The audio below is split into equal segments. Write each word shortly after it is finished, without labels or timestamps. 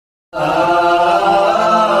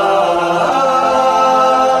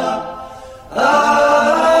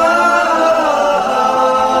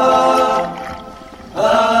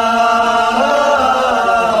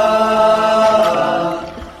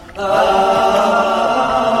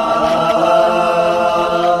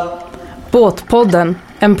Båtpodden,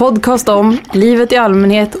 en podcast om livet i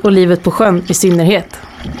allmänhet och livet på sjön i synnerhet.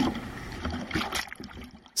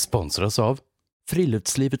 Sponsras av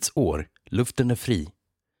Friluftslivets år, luften är fri.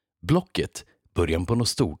 Blocket, början på något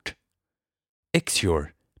stort. Xure,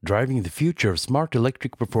 driving the future of smart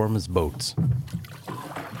electric performance boats.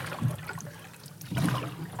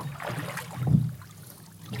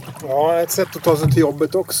 Ja, ett sätt att ta sig till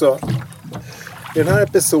jobbet också. I den här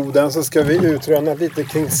episoden så ska vi utröna lite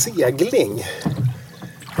kring segling.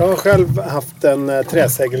 Jag har själv haft en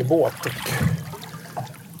träsegelbåt och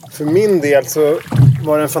för min del så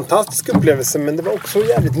var det en fantastisk upplevelse, men det var också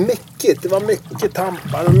jävligt mäckigt. Det var mycket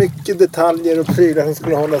tampar och mycket detaljer och prylar som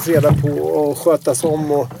skulle hållas reda på och skötas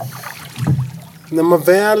om. Och när man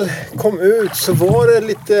väl kom ut så var det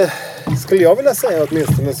lite, skulle jag vilja säga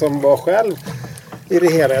åtminstone som var själv i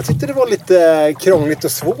det hela. Jag tyckte det var lite krångligt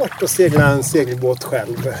och svårt att segla en segelbåt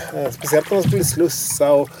själv. Speciellt när man skulle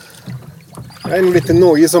slussa. Och jag är nog lite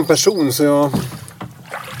nojig som person, så jag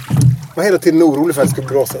var hela tiden orolig för att det skulle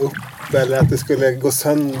blåsa upp eller att det skulle gå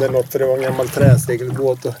sönder något, för det var en gammal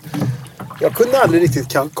träsegelbåt. Och jag kunde aldrig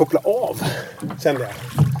riktigt koppla av, kände jag.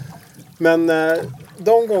 Men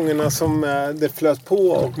de gångerna som det flöt på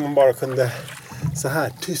och man bara kunde så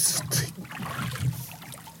här tyst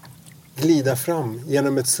glida fram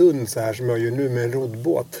genom ett sund så här som jag gör nu med en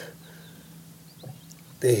roddbåt.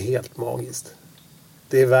 Det är helt magiskt.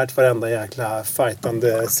 Det är värt varenda jäkla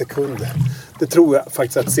fightande sekund. Det tror jag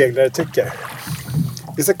faktiskt att seglare tycker.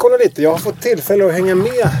 Vi ska kolla lite. Jag har fått tillfälle att hänga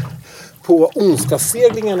med på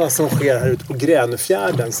onsdagsseglingarna som sker här ute på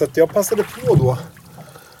Gränöfjärden. Så att jag passade på då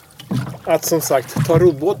att som sagt ta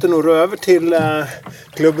roddbåten och rå över till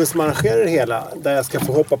klubben som arrangerar det hela. Där jag ska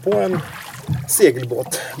få hoppa på en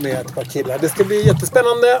segelbåt med ett par killar. Det ska bli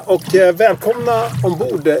jättespännande och välkomna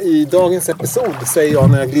ombord i dagens episod, säger jag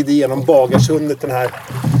när jag glider igenom Bagarsundet den här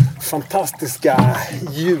fantastiska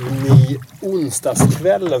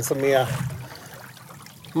juni-onsdagskvällen som är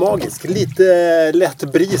magisk. Lite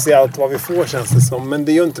lätt bris i allt vad vi får, känns det som, men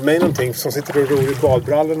det gör inte mig någonting som sitter och ror i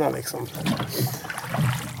badbrallorna liksom.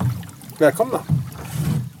 Välkomna!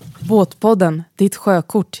 Båtpodden, ditt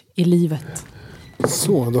sjökort i livet.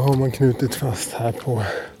 Så, då har man knutit fast här på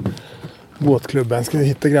båtklubben. Ska vi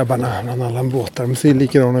hitta grabbarna bland alla båtar. De ser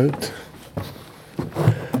likadana ut.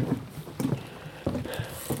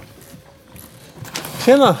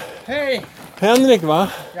 Tjena! Hej! Henrik, va?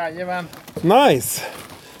 Jajamän. Nice!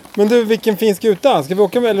 Men du, vilken fin skuta. Ska vi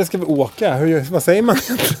åka med eller ska vi åka? Vad säger man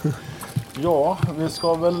egentligen? Ja, vi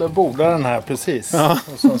ska väl borda den här precis. Ja.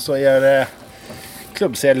 Och sen så är det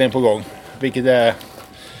klubbsegling på gång. Vilket är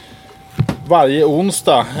varje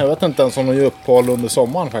onsdag. Jag vet inte ens om de gör uppehåll under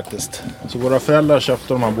sommaren faktiskt. Så våra föräldrar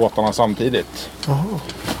köpte de här båtarna samtidigt. Aha.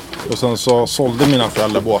 Och sen så sålde mina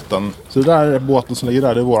föräldrar båten. Så det där båten som ligger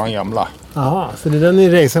där, det är våran gamla. Jaha, så det är den ni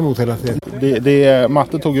racear mot hela tiden?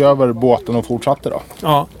 Matte tog över båten och fortsatte då.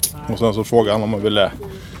 Ja. Och sen så frågade han om man ville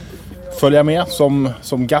följa med som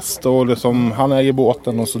gast. Och liksom, han äger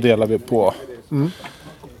båten och så delar vi på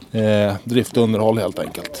drift och underhåll helt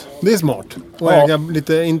enkelt. Det är smart. Och äga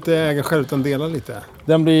lite, inte äga själv utan dela lite.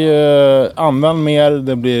 Den blir använd mer,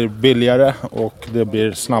 det blir billigare och det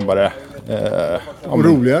blir snabbare. Och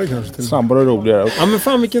roligare kanske till. Snabbare och roligare. Ja, men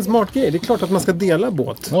fan vilken smart grej. Det är klart att man ska dela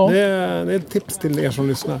båt. Ja. Det är ett tips till er som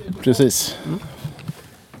lyssnar. Precis.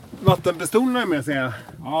 Vattenpistolerna är med, säger jag.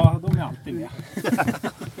 Ja, de är alltid med. Det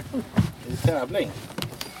är tävling.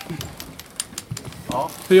 Ja.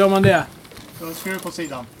 Hur gör man det? Du skruv på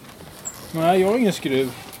sidan. Nej, jag har ingen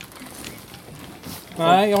skruv.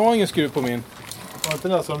 Nej, jag har ingen skruv på min. Var inte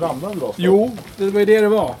det som ramlade då? Jo, det var ju det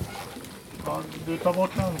var. Ja, du tar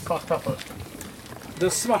bort den svarta först.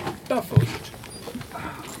 Den svarta först.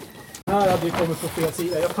 Här hade vi kommit på fel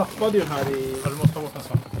sida. Jag tappade ju den här i... Ja, du måste ta bort den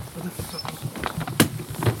svarta.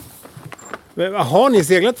 Men, har ni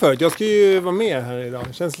seglat förut? Jag ska ju vara med här idag.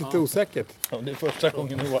 Det känns lite osäkert. Ja, det är första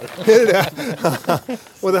gången i år. Är det det?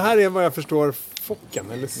 Och det här är vad jag förstår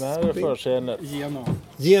Focken, eller? Nej, det är försenet.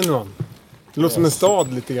 Genuan. Det låter som en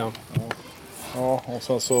stad lite grann. Ja, och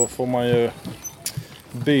sen så får man ju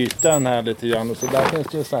byta den här lite grann. Och så där finns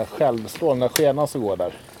det ju sån här självstrål, när skenan så går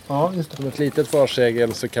där. Ja, just det. Som ett litet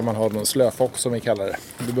försegel så kan man ha en slöfock som vi kallar det.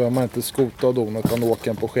 Då behöver man inte skota och dona utan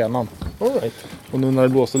åka på skenan. All right. Och nu när det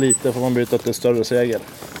blåser lite får man byta till större segel.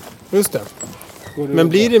 Just det. Men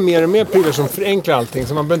blir det mer och mer prylar som förenklar allting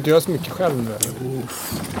så man behöver inte göra så mycket själv nu?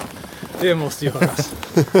 Det måste göras.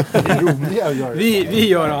 Det är roligt att göra. Vi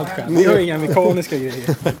gör allt själv. Vi har inga mekaniska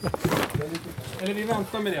grejer. Eller vi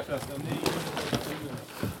väntar med det förresten.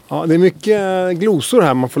 Ja, det är mycket glosor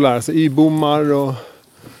här man får lära sig. Y-bommar och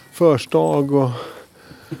förstag och...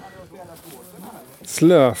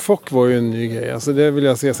 Slöfock var ju en ny grej. Alltså det vill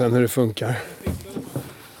jag se sen hur det funkar.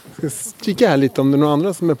 Jag ska kika här lite om det är några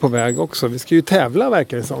andra som är på väg också. Vi ska ju tävla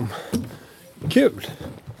verkar det som. Kul!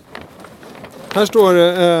 Här står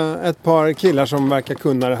ett par killar som verkar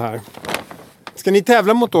kunna det här. Ska ni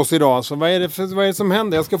tävla mot oss idag? Alltså, vad är det som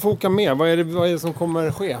händer? Jag ska få åka med. Vad är det som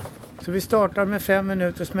kommer ske? Så vi startar med 5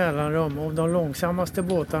 minuters mellanrum och de långsammaste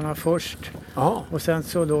båtarna först. Aha. Och sen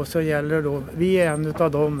så gäller det då, vi är en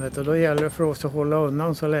av dem och då gäller det för oss att hålla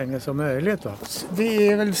undan så länge som möjligt. Va? Det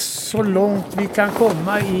är väl så långt vi kan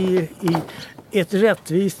komma i ett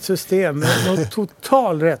rättvist system. Men någon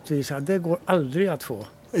total rättvisa, det går aldrig att få.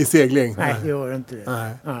 I segling? Nej, det gör inte det.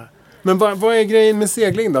 Nej. Nej. Men vad är grejen med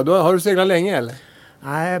segling då? Har du seglat länge eller?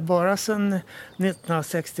 Nej, bara sedan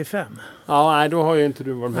 1965. Ja, nej, då har ju inte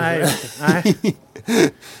du varit med. Nej.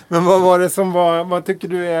 Men vad var det som vad tycker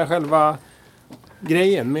du är själva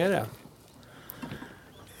grejen med det?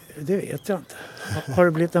 Det vet jag inte. Har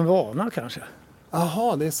det blivit en vana kanske?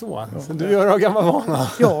 Jaha, det är så. Så du gör av gammal vana?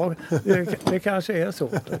 Ja, det kanske är så.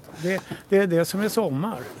 Det är det som är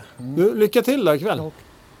sommar. Du, lycka till då ikväll.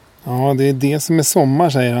 Ja, det är det som är sommar,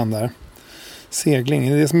 säger han där. Segling,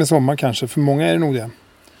 det är det som är sommar kanske. För många är det nog det.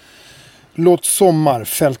 Låt sommar,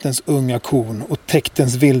 fältens unga korn och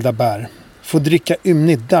täktens vilda bär få dricka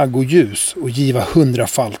ymnigt dagg och ljus och giva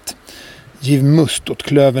 100-falt. Giv must åt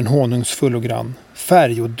klöven honungsfull och grann,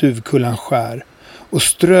 färg och duvkullan skär och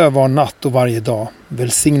strö var natt och varje dag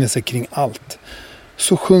välsignelse kring allt.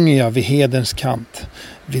 Så sjunger jag vid hedens kant,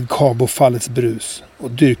 vid Kabofallets brus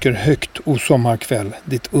och dyrker högt o sommarkväll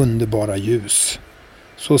ditt underbara ljus.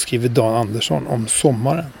 Så skriver Dan Andersson om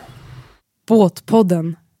sommaren.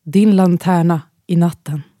 Båtpodden, din lanterna i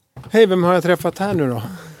natten. Hej, vem har jag träffat här nu då?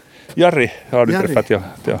 Jari har du Jari. träffat,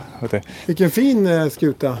 ja. Vilken fin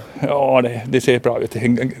skuta. Ja, det ser bra ut.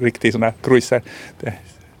 En riktig sån här cruiser.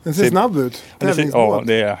 Den ser snabb ut. Ja,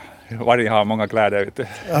 det är... Varje har många kläder, vet du.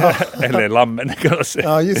 Eller lammen kan man säga.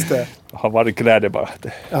 Ja, just det. Har varit kläder bara.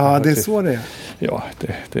 Ja, det är så det är. Ja,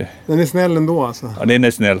 det. Den är snäll ändå alltså. Ja, den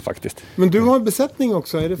är snäll faktiskt. Men du har besättning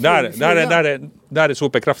också, är det Där är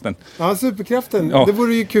superkraften. Ja, superkraften. Ja. Det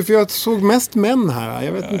vore ju kul för jag såg mest män här.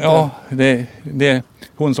 Jag vet inte. Ja, det är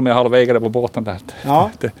hon som är halvägare på båten där.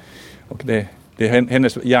 Ja. Och det är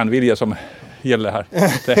hennes järnvilja som gäller här.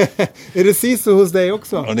 Är det siso hos dig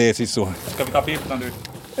också? Ja, det är så. Ska vi ta bilderna nu?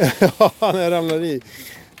 Ja, när jag ramlar i.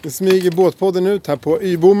 Det smyger båtpodden ut här på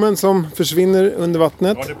Y-bommen som försvinner under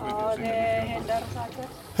vattnet. Ja, det händer saker.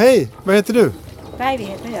 Hej, vad heter du? Päivi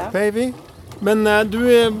heter jag. Päivi. Men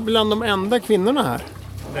du är bland de enda kvinnorna här.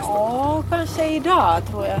 Ja, kanske idag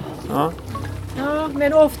tror jag. Ja. Ja,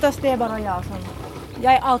 men oftast det är bara jag som...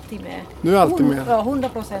 Jag är alltid med. Du är alltid med. Ja,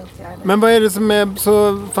 100% jag är med. Men vad är det som är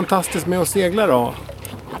så fantastiskt med att segla då?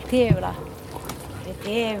 Att tävla.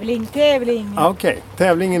 Det är tävling. Ah, okej,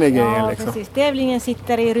 tävlingen är grejen Ja, liksom. precis. Tävlingen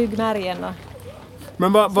sitter i ryggmärgen.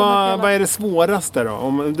 Men vad är det svåraste då?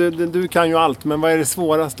 Om, du kan ju allt, men vad är det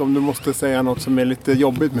svåraste om du måste säga något som är lite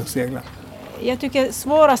jobbigt med att segla? Jag tycker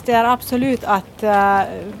svårast är absolut att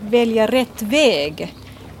välja rätt väg.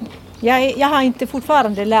 Jag har inte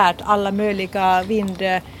fortfarande lärt alla möjliga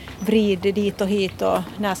vrid dit och hit och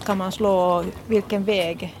när ska man slå vilken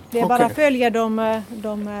väg. Det är bara att följa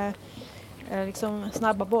de liksom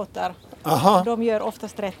snabba båtar. Aha. De gör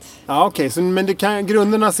oftast rätt. Ja, okej. Men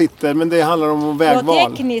grunderna sitter, men det handlar om vägval. Ja,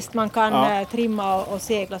 tekniskt man kan trimma och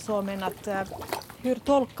segla så, men att hur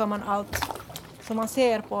tolkar man allt som man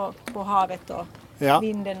ser på havet och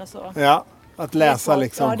vinden och så. Ja, att läsa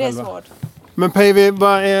liksom. Ja, det är svårt. Men Päivi,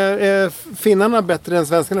 är finnarna bättre än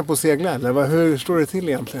svenskarna på att segla? Eller hur står det till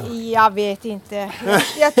egentligen? Jag vet inte.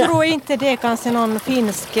 Jag tror inte det är kanske någon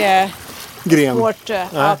finsk gren. Sport.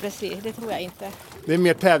 Ja, precis. Det tror jag inte. Det är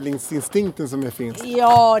mer tävlingsinstinkten som är finsk.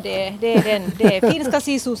 Ja, det är den. Det är finska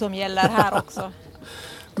sisu som gäller här också.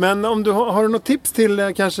 Men om du har du något tips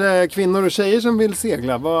till kanske kvinnor och tjejer som vill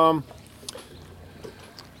segla?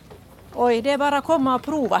 Oj, det är bara att komma och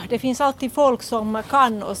prova. Det finns alltid folk som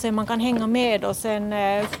kan och sen man kan hänga med och sen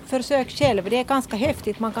försök själv. Det är ganska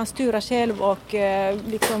häftigt. Man kan styra själv och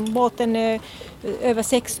liksom båten är över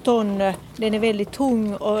 6 ton. Den är väldigt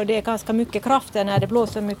tung och det är ganska mycket krafter när det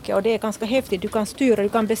blåser mycket och det är ganska häftigt. Du kan styra, du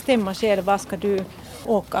kan bestämma själv vad ska du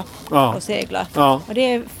åka och segla. Ja. Och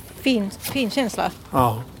det är fin känsla.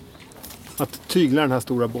 Ja. Att tygla den här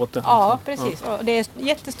stora båten. Ja, precis. Och det är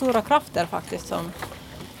jättestora krafter faktiskt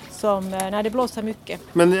liksom när det blåser mycket.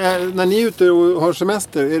 Men när ni är ute och har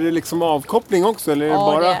semester, är det liksom avkoppling också? Eller är det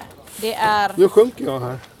bara... det är... Nu sjunker jag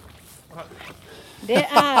här. Det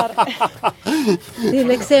är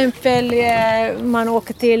till exempel man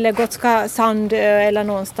åker till Gotska sand eller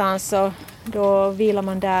någonstans och då vilar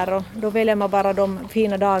man där och då väljer man bara de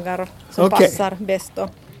fina dagar som passar bäst då.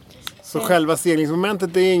 Så själva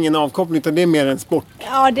seglingsmomentet är ingen avkoppling utan det är mer en sport?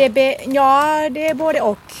 Ja, det är både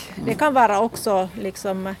och. Det kan vara också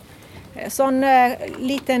liksom sån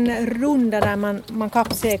liten runda där man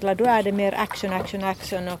kappseglar, då är det mer action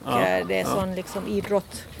och det är sån liksom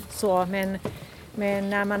idrott så, men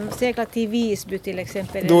när man seglar till Visby till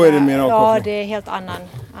exempel, då är det mer avkoppling? Ja, det är helt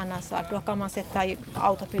annan sak. Då kan man sätta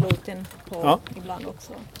autopiloten på ibland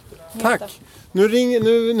också. Tack! Nu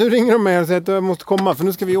ringer de mig och säger att jag måste komma för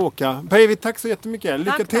nu ska vi åka. Päivi, tack så jättemycket.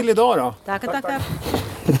 Lycka till idag då. Tack.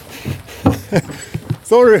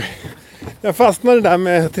 Sorry, jag fastnade där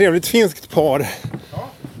med ett trevligt finskt par.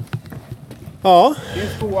 Ja. Det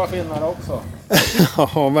finns goda finnar också.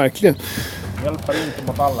 Ja, verkligen. Hjälper inte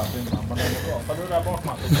mot alla finnar, men det är bra. Tar du där bort,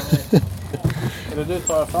 Matte? Eller du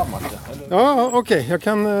tar fram, Matte? Ja, okej. Jag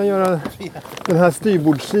kan göra den här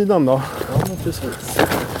styrbordssidan då. Ja, men precis.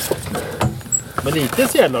 Men lite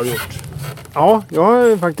segel har du gjort. Ja,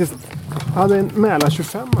 jag hade en Mälar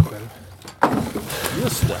 25 själv.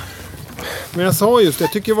 Just det. Men jag sa just det,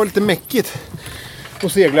 jag tycker det var lite mäckigt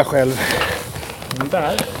att segla själv. Den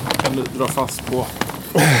där kan du dra fast på.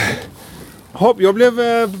 Hopp,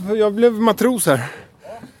 jag blev matros här.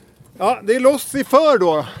 Ja, det är loss i för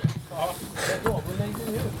då. Ja, det är bra.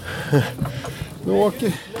 Nu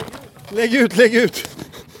åker... Lägg ut.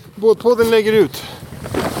 Båtpodden lägger ut.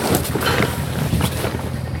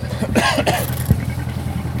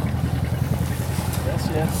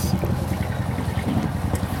 Yes.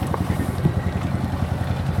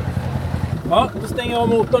 Ja, då stänger jag av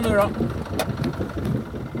motorn nu då.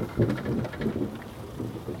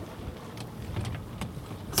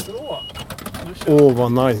 Så.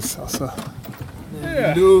 Vad nice alltså.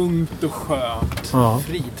 Lugnt och skönt. Ja.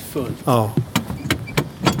 Fridfullt. Ja.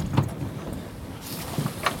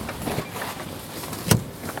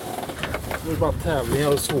 Det är bara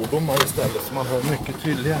tävlingar och svordomar istället så man hör mycket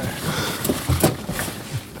tydligare.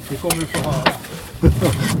 Det kommer du få höra.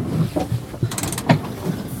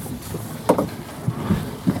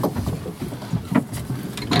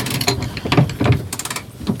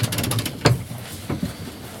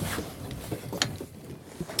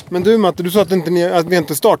 Men du Matte, du sa att vi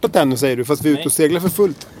inte startat ännu säger du, fast vi är ute och seglar för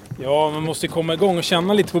fullt. Ja, man måste komma igång och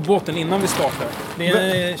känna lite på båten innan vi startar. Det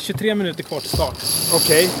är 23 minuter kvar till start.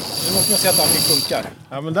 Okej. Nu måste man se att allting funkar.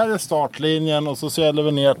 Ja, men där är startlinjen och så seglar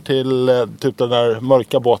vi ner till typ den där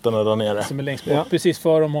mörka båten där nere. Som är längst bort, precis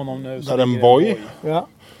för om honom nu. Där är en boj. Ja.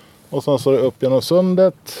 Och sen så är det upp genom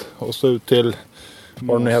sundet och så ut till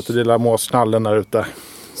vad det nu heter, lilla måsknallen där ute.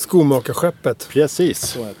 Skomakarskeppet. Precis.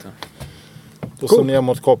 Så heter det. Och så ner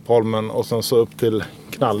mot Koppholmen och sen så upp till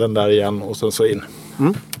knallen där igen och sen så in.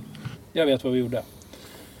 Mm. Jag vet vad vi gjorde.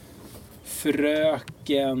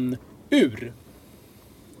 Fröken Ur.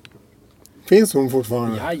 Finns hon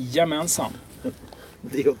fortfarande? Jajamensan.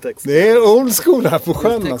 Det är old school här på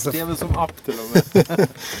sjön alltså. Det är väl som app till och med.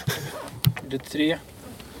 43,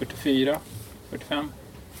 44, 45,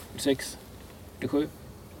 46, 47.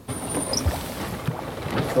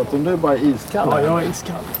 Så att om du är bara iskall. Ja, jag är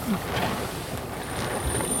iskall.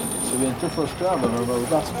 Så vi är inte först över när det var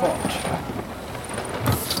dagsfart.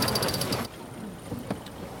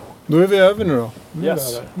 Då är vi över nu då.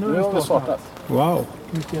 Yes, nu har vi startat. Wow.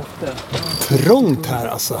 Mycket efter. Trångt här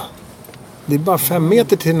alltså. Det är bara 5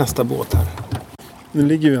 meter till nästa båt här. Nu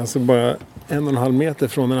ligger vi alltså bara 1,5 meter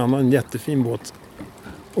från en annan jättefin båt.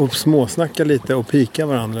 Och småsnackar lite och pikar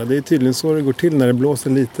varandra. Det är tydligen så det går till när det blåser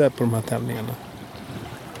lite på de här tävlingarna.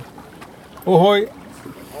 Ohoj!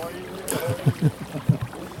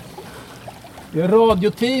 Vi har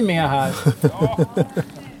radioteam med här.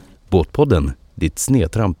 Båtpodden, ditt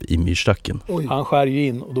snedtramp i myrstacken. Han skär ju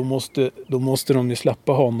in och då måste de ju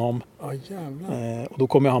släppa honom. Och då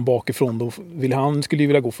kommer han bakifrån. Han skulle ju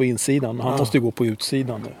vilja gå på insidan. Han måste ju gå på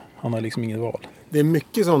utsidan nu. Han har liksom inget val. Det är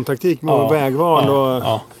mycket sån taktik med vägval.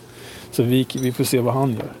 Ja. Så vi får se vad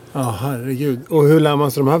han gör. Ja, herregud. Och hur lär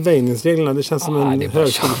man sig de här väjningsreglerna? Det känns som en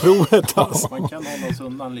högskoleprovet. Alltså. Man kan hålla oss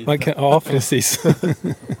undan lite. Ja, precis.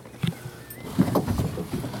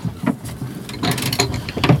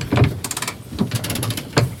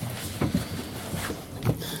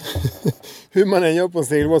 Hur man än gör på en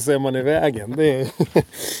segelbåt så är man i vägen. Det är...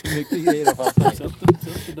 mycket grejer att fatta.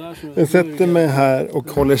 Jag sätter mig här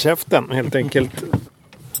och håller käften helt enkelt.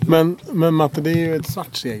 Men Matte, det är ju ett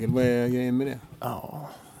svart segel. Vad är grejen med det? Ja,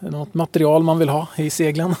 något material man vill ha i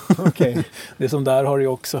seglen. Okej. Det som där har ju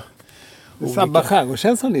också. Det sabbar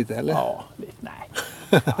skärgårdskänslan lite, eller? Ja,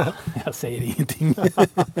 nej. Jag säger ingenting.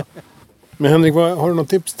 Men Henrik, har du något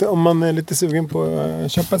tips om man är lite sugen på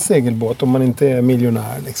att köpa ett segelbåt om man inte är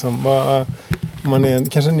miljonär? Liksom? Om man är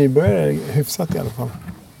kanske nybörjare, hyfsat i alla fall.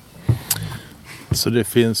 Så det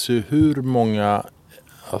finns ju hur många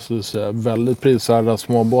väldigt prisvärda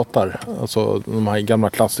småbåtar. Alltså de här gamla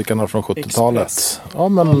klassikerna från 70-talet. Express. Ja,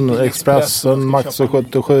 men Expressen, Maxo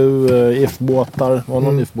 77, IF-båtar. Och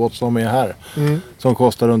någon IF-båt som är här. Som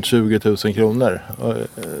kostar runt 20 000 kronor.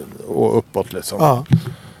 Och uppåt liksom. Ja,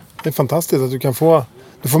 det är fantastiskt att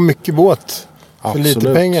du får mycket båt för Absolut.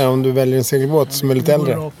 lite pengar om du väljer en segelbåt som är lite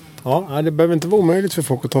äldre. Ja, det behöver inte vara omöjligt för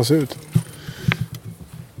folk att ta sig ut.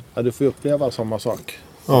 Ja, du får uppleva samma sak.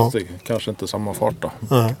 Ja. Fast det kanske inte samma fart då.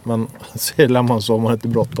 Nej. Men seglar man så har man inte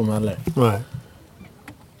bråttom heller. Nej.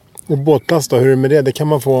 Och båtplats då, hur är det med det? Det kan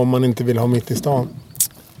man få om man inte vill ha mitt i stan.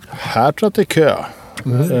 Här tror jag att det är kö.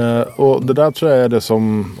 Och det där tror jag är det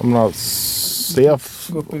som om man ser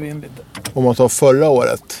Upp i vind lite. om man tar förra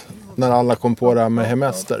året när alla kom på det här med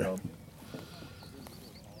hemester.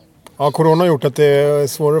 Ja, corona har gjort att det är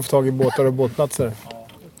svårare att få tag i båtar och båtplatser.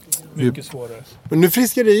 Mycket svårare. Men nu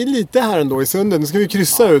friskar det i lite här ändå i sundet. Nu ska vi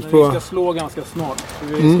kryssa ut på... Vi ska slå ganska snart.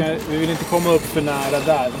 Vi vill inte komma upp för nära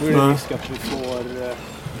där. Då är det risk att vi får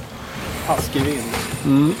taskig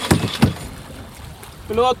vind.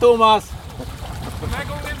 Förlåt Thomas! Den här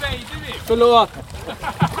gången väjde vi! Förlåt!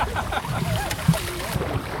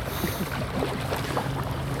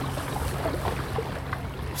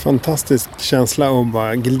 Fantastisk känsla att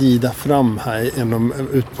bara glida fram här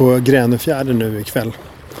ut på Gränefjärden nu ikväll.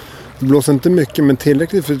 Det blåser inte mycket men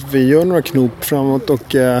tillräckligt för att vi gör några knop framåt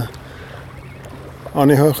och ja,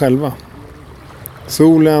 ni hör själva.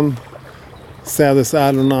 Solen,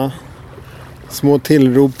 sädesärlorna, små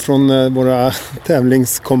tillrop från våra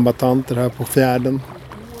tävlingskombatanter här på fjärden.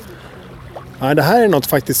 Ja, det här är något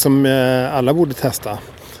faktiskt som alla borde testa.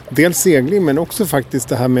 Dels segling men också faktiskt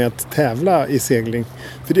det här med att tävla i segling.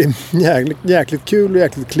 För det är jäkligt kul och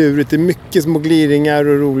jäkligt klurigt. Det är mycket små gliringar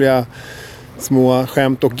och roliga små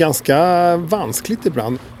skämt och ganska vanskligt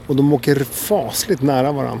ibland. Och de åker fasligt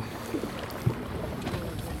nära varandra.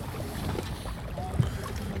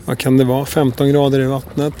 Vad kan det vara? 15 grader i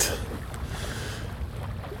vattnet.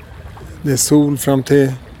 Det är sol fram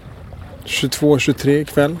till 22-23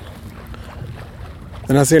 ikväll.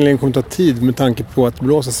 Den här seglingen kommer ta tid med tanke på att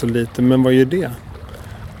blåsa så lite. Men vad gör det?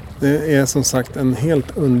 Det är som sagt en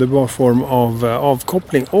helt underbar form av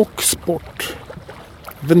avkoppling och sport.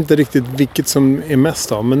 Jag vet inte riktigt vilket som är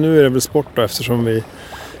mest av. Men nu är det väl sport då eftersom vi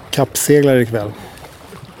kappseglar ikväll.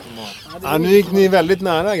 Ja, nu gick ni väldigt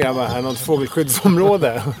nära grabbar här. Något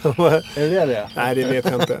fågelskyddsområde. Är det? Nej, det vet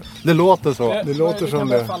jag inte. Det låter så. Det låter som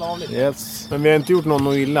det. Yes. Men vi har inte gjort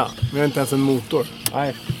någon illa. Vi har inte ens en motor.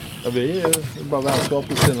 Nej. Ja, vi är bara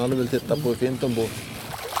vänskapligt sinnade och vill titta på hur fint de bor.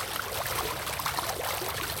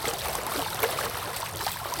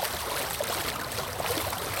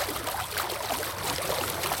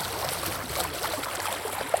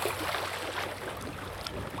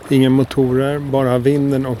 Inga motorer, bara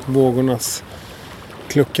vinden och vågornas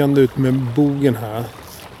kluckande ut med bogen här.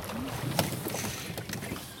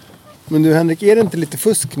 Men du Henrik, är det inte lite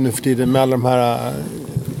fusk nu för tiden med alla de här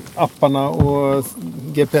apparna och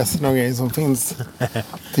GPS:erna och grejer som finns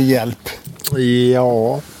till hjälp?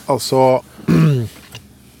 Ja, alltså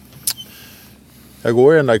jag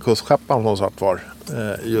går i den där kustskeppan som satt var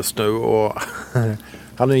just nu och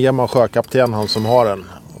han är en gammal sjökapten han som har den.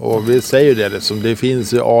 Och vi säger det liksom, det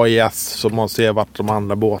finns ju AIS som man ser vart de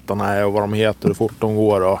andra båtarna är och vad de heter och hur fort de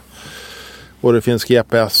går och det finns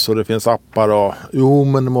GPS och det finns appar och jo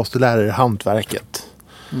men du måste lära dig hantverket.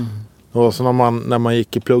 Och så när man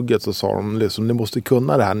gick i plugget så sa de liksom, ni måste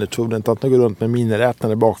kunna det här, ni tror inte att ni går runt med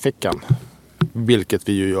miniräknare i bakfickan. Vilket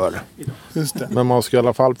vi ju gör. Just det. Men man ska i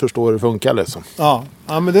alla fall förstå hur det funkar liksom. Ja,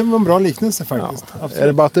 men det var en bra liknelse faktiskt. Ja. Är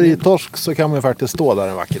det batteritorsk så kan man ju faktiskt stå där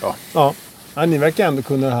en vacker dag. Ja, ni verkar ändå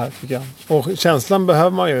kunna det här tycker jag. Och känslan behöver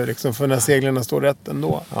man ju liksom för när seglarna står rätt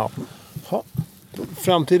ändå. Ja.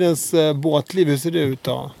 Framtidens båtliv, hur ser det ut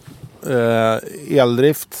då?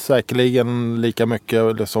 Eldrift säkerligen lika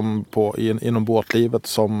mycket liksom inom båtlivet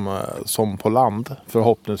som på land.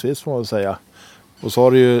 Förhoppningsvis får man säga. Och så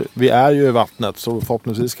har det ju, vi är ju i vattnet så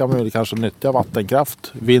förhoppningsvis kan man ju kanske nyttja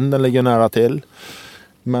vattenkraft. Vinden ligger nära till.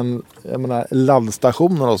 Men jag menar,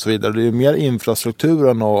 laddstationer och så vidare, det är ju mer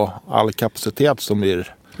infrastrukturen och all kapacitet som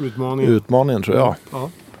blir utmaningen tror jag.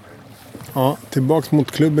 Ja, tillbaks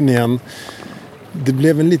mot klubben igen. Det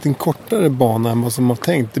blev en liten kortare bana än vad som var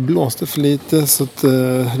tänkt. Det blåste för lite så att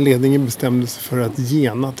ledningen bestämde sig för att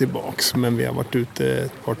gena tillbaks. Men vi har varit ute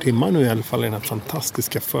ett par timmar nu i alla fall i den här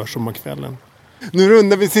fantastiska försommarkvällen. Nu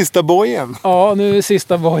rundar vi sista bojen. Ja, nu är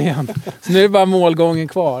sista bojen. Så nu är det bara målgången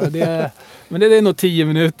kvar. Men det är nog 10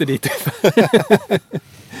 minuter dit.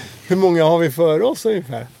 Hur många har vi för oss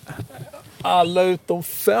ungefär? Alla utom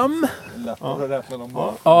 5.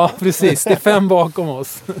 Ja, precis. Det är 5 bakom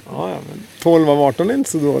oss. Ja, men 12 av 18 är inte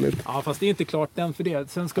så dåligt. Ja, fast det är inte klart än för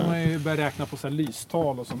det. Sen ska man ju börja räkna på så här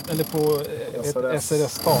lystal och sånt. Eller på ett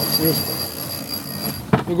SRS-tal. Just det.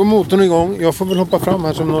 Nu går motorn igång. Jag får väl hoppa fram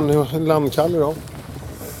här som någon landkalle då.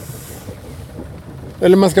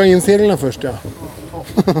 Eller man ska ha in seglarna först, ja.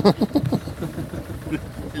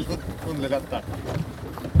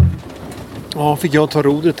 Ja, fick jag ta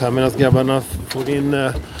rodret här medan grabbarna får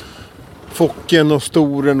in focken och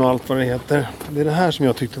storen och allt vad det heter. Det är det här som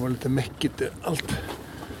jag tyckte var lite mäckigt.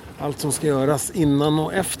 Allt som ska göras innan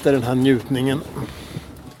och efter den här njutningen.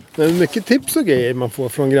 Det är mycket tips och grejer man får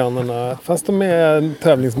från grannarna fast de är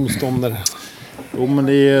tävlingsmotståndare. Jo, men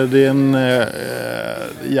det är en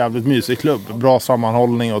jävligt mysig klubb. Bra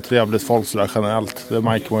sammanhållning och trevligt folk sådär generellt. Det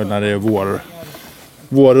märker man ju när det är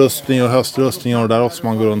vårrustning och höstrustning och där också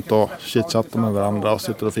man går runt och chitchattar med varandra och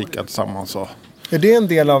sitter och fikar tillsammans. Och... Är det en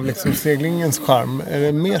del av liksom seglingens charm? Är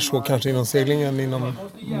det mer så kanske inom seglingen inom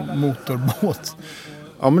motorbåt?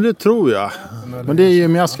 Ja, men det tror jag. Men det är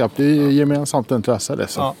gemenskap, det är gemensamt intresse det.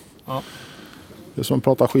 Så. Ja. Det är som att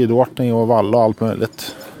prata skidåkning och valla och allt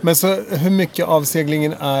möjligt. Men så hur mycket av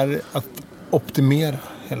seglingen är att optimera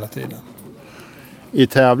hela tiden? I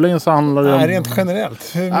tävlingen så handlar det om... Nej, rent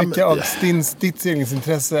generellt. Hur mycket av ditt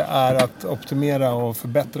seglingsintresse är att optimera och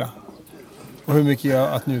förbättra? Och hur mycket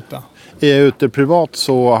är att njuta? Är jag ute privat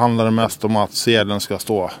så handlar det mest om att segeln ska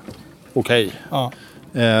stå okej. Ja.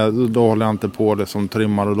 Då håller jag inte på det som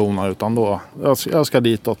trimmar och donar utan då jag ska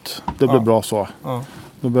ditåt. Det blir bra så. Ja.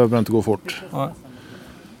 Då behöver det inte gå fort. Ja.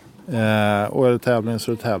 Och är det tävling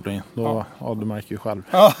så är det tävling. Då, ja, du märker ju själv.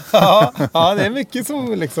 Ja, det är mycket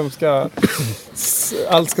som liksom ska...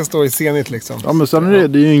 Allt ska stå i scenet liksom. Ja, men sen är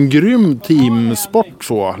det ju en grym teamsport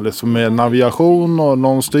så. Liksom med navigation och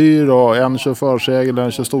någon styr och en kör försegel,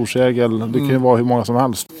 en kör storsegel. Det kan ju vara hur många som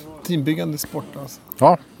helst. Teambyggande sport alltså.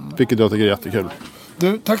 Ja, vilket jag tycker är jättekul.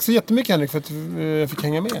 Du, tack så jättemycket Henrik för att jag fick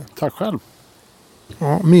hänga med. Tack själv.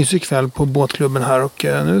 Ja, mysig kväll på båtklubben här och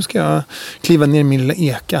nu ska jag kliva ner min lilla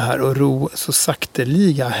eka här och ro så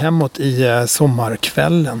sakteliga hemåt i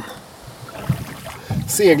sommarkvällen.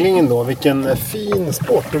 Seglingen då, vilken fin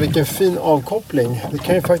sport och vilken fin avkoppling. Det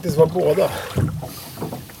kan ju faktiskt vara båda.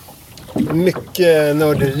 Mycket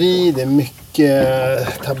nörderi, det är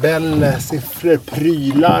mycket tabeller, siffror,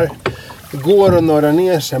 prylar. Det går att nörda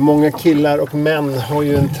ner sig. Många killar och män har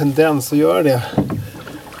ju en tendens att göra det.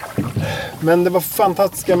 Men det var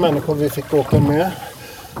fantastiska människor vi fick åka med.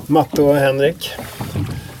 Matte och Henrik.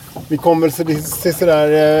 Vi kom väl så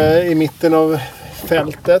där i mitten av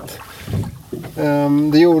fältet.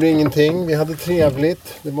 Det gjorde ingenting. Vi hade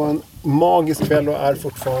trevligt. Det var en magisk kväll och är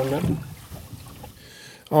fortfarande.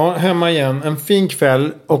 Ja, hemma igen. En fin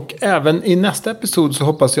kväll. Och även i nästa episod så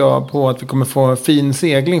hoppas jag på att vi kommer få fin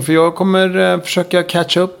segling. För jag kommer försöka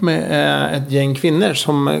catcha upp med ett gäng kvinnor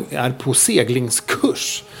som är på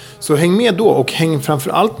seglingskurs. Så häng med då och häng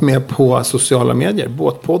framförallt med på sociala medier.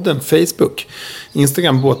 Båtpodden, Facebook,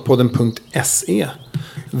 Instagram, båtpodden.se.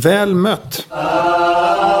 Väl mött!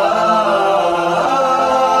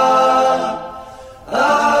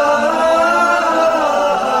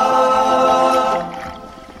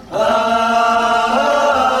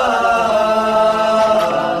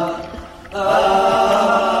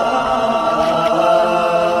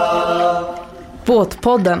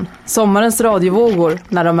 Båtpodden, sommarens radiovågor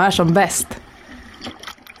när de är som bäst.